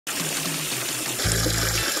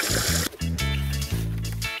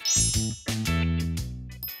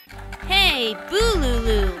say boo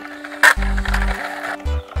Lulu.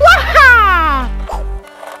 Waha!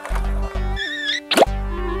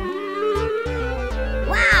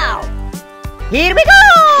 Wow! Here we go!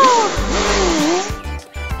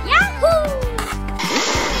 Yahoo!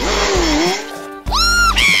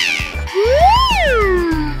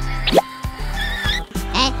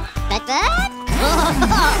 Hey, but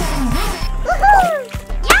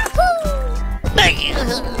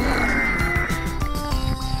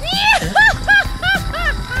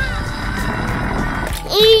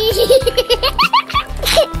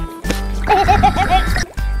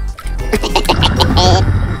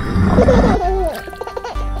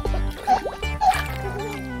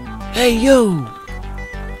Hey, yo!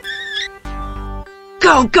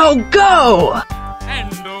 Go, go, go!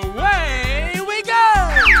 And away we go!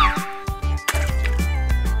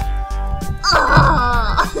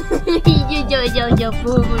 Oh! Yo,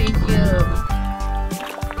 boo-boo.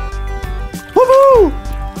 Woohoo!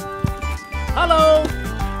 Hello!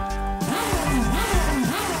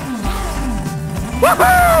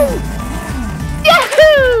 Woohoo!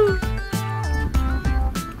 Yahoo!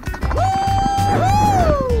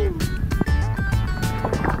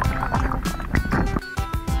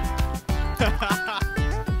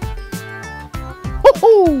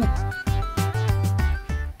 Woohoo!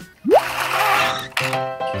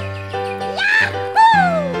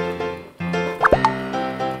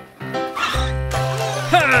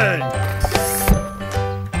 Hey!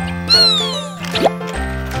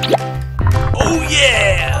 Oh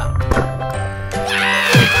yeah!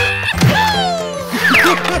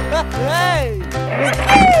 Hey!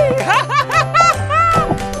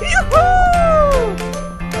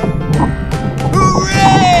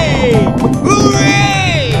 Hooray!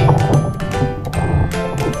 Hooray!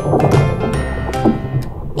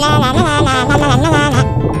 La la la la la la la la la.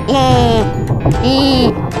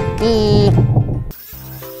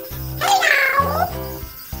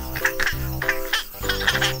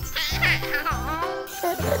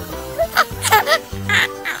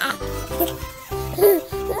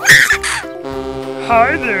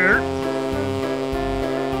 Hi there!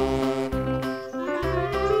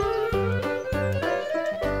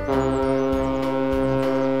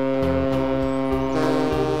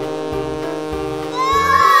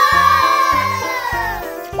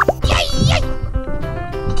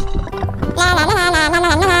 La la la la la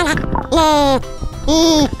la la la.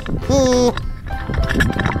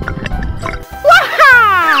 Waha!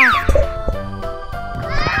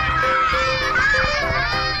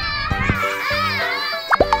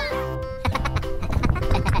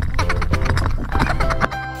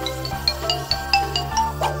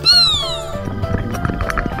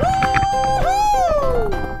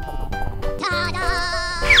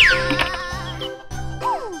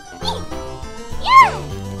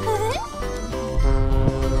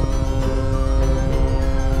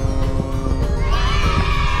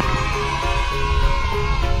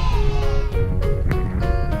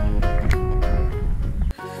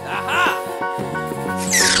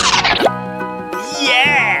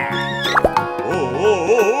 Yeah!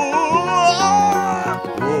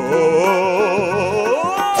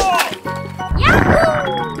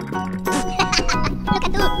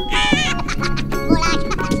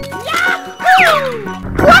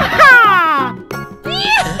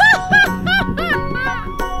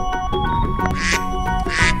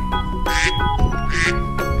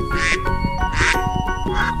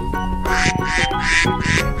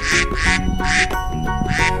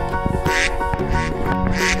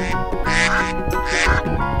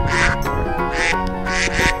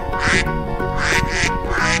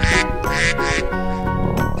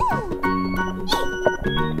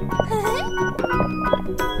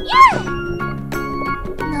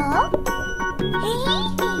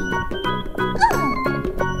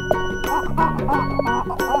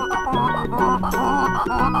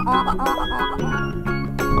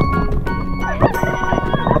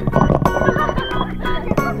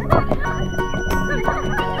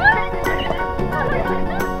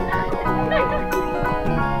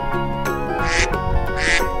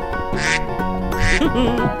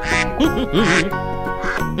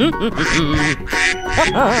 Look at you.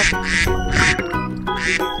 Waha!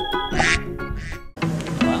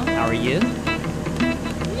 Well, how are you?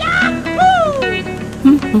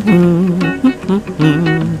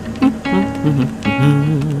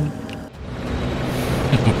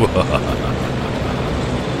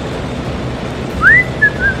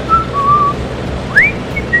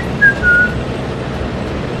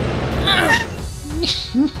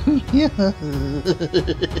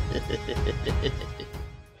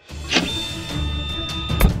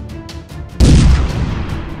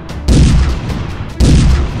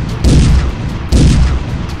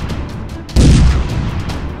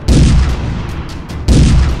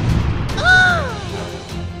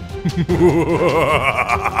 La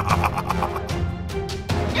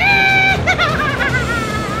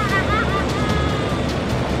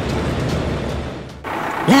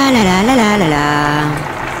la la la la la la.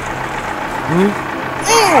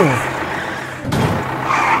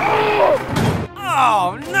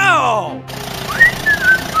 Oh no!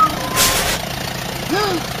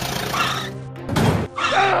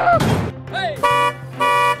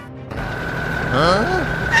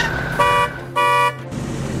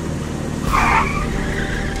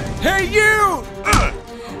 Hey you!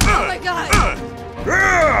 Oh my god!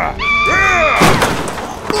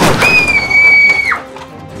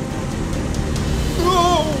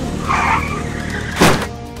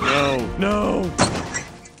 No, no.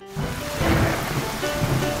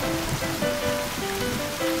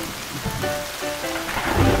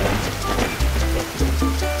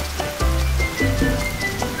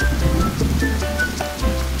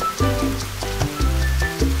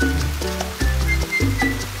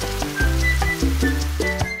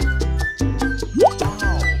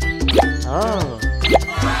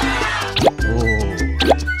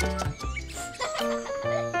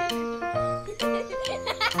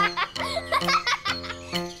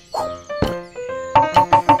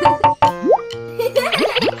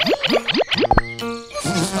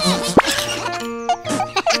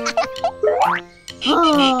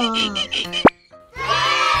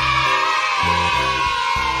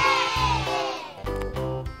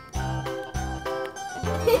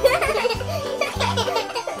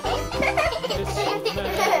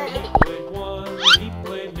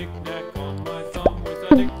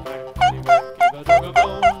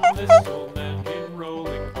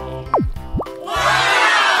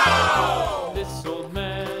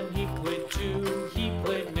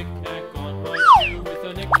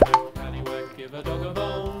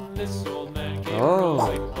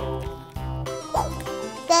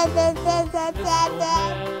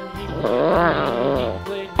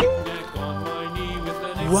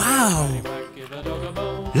 Wow!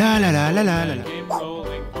 La la la la la la la.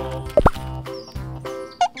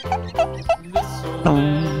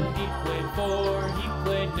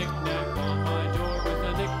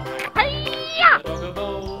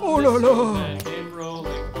 Oh la la!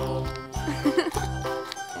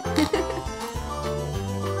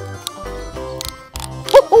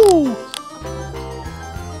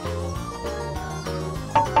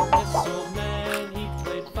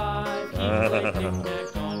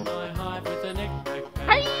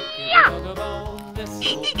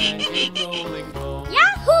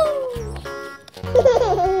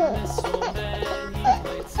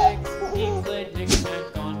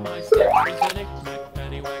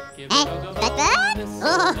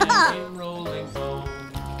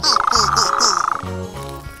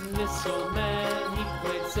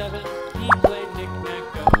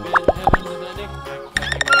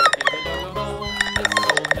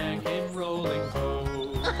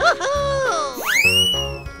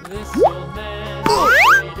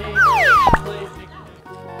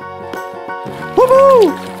 Woohoo!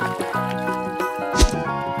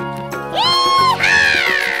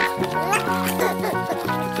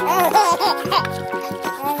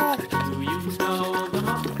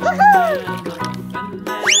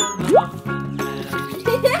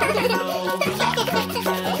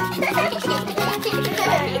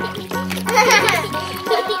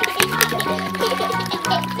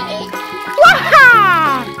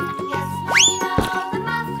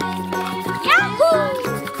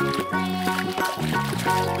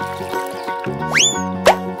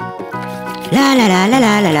 La la la la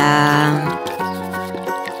la la la.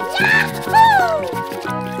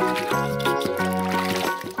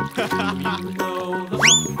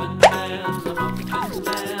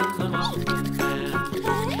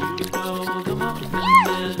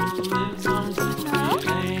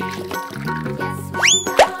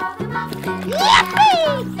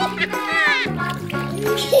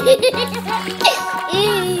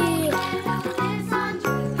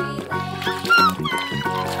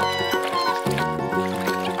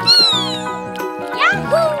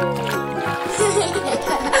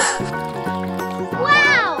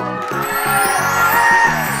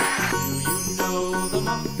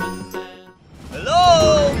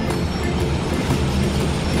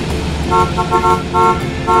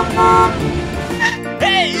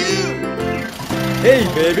 Hey you! Hey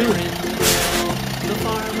baby! The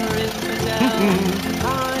farmer in the dell.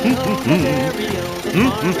 Hi ho, the dairy-o, the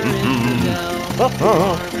farmer in the dell. The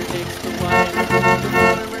farmer takes the wife, the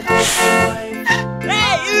farmer takes the wife.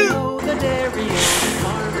 Hey you! Oh, the dairy-o, the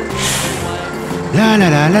farmer takes the wife. La la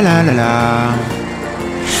la la la la la.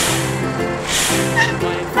 The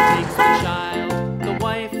wife takes the child, the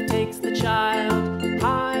wife takes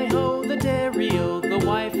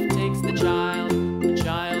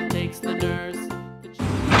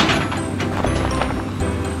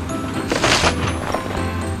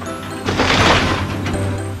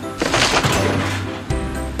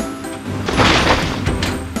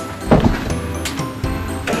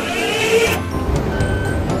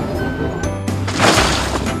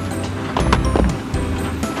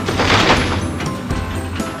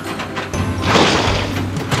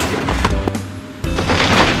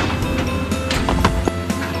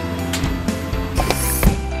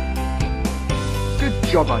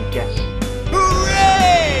job, I guess.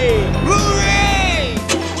 Hooray! Hooray!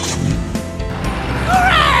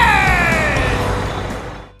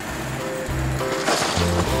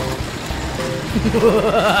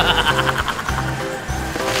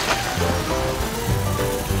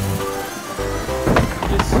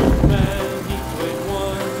 This old man, he played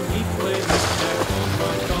one, he played knick-knack on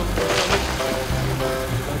my knick-knack.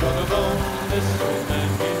 This old man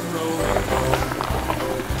came rolling.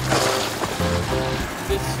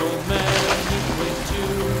 This old man, he played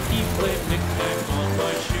two, he played knick-knack on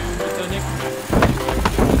my shoe with a knick-knack.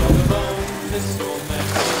 This old man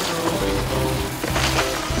came rolling home.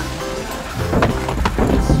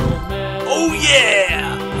 This old man, Oh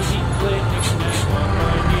yeah! he played knick-knack on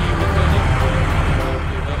my knee with a knick-knack.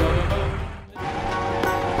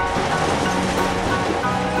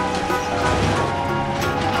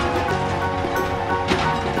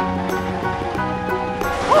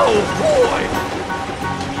 Oh boy!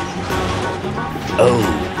 Oh,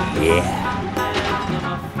 yeah.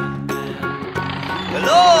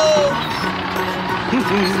 Hello?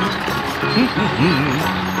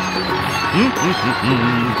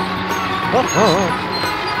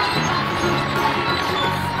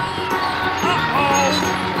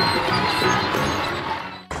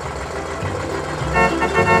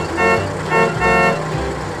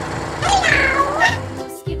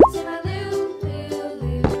 Skip to my loo, loo,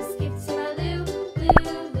 loo. Skip to my loo,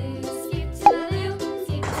 loo, loo. Skip to my loo,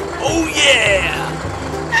 skip to my Oh yeah!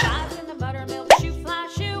 Flies in the buttermilk shoe, fly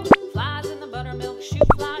shoe. Flies in the buttermilk shoe,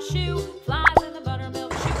 fly shoe. Flies in the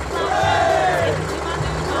buttermilk shoe, fly shoe. Skip to my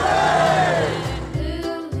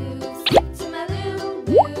loo, loo. Skip to my loo,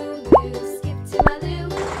 loo, loo. Skip to my loo,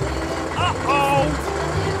 loo. Uh-oh!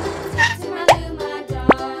 Skip to my loo, my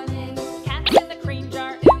darling. Cats in the cream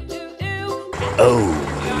jar, ooh, ooh, ooh.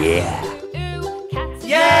 Oh, yeah.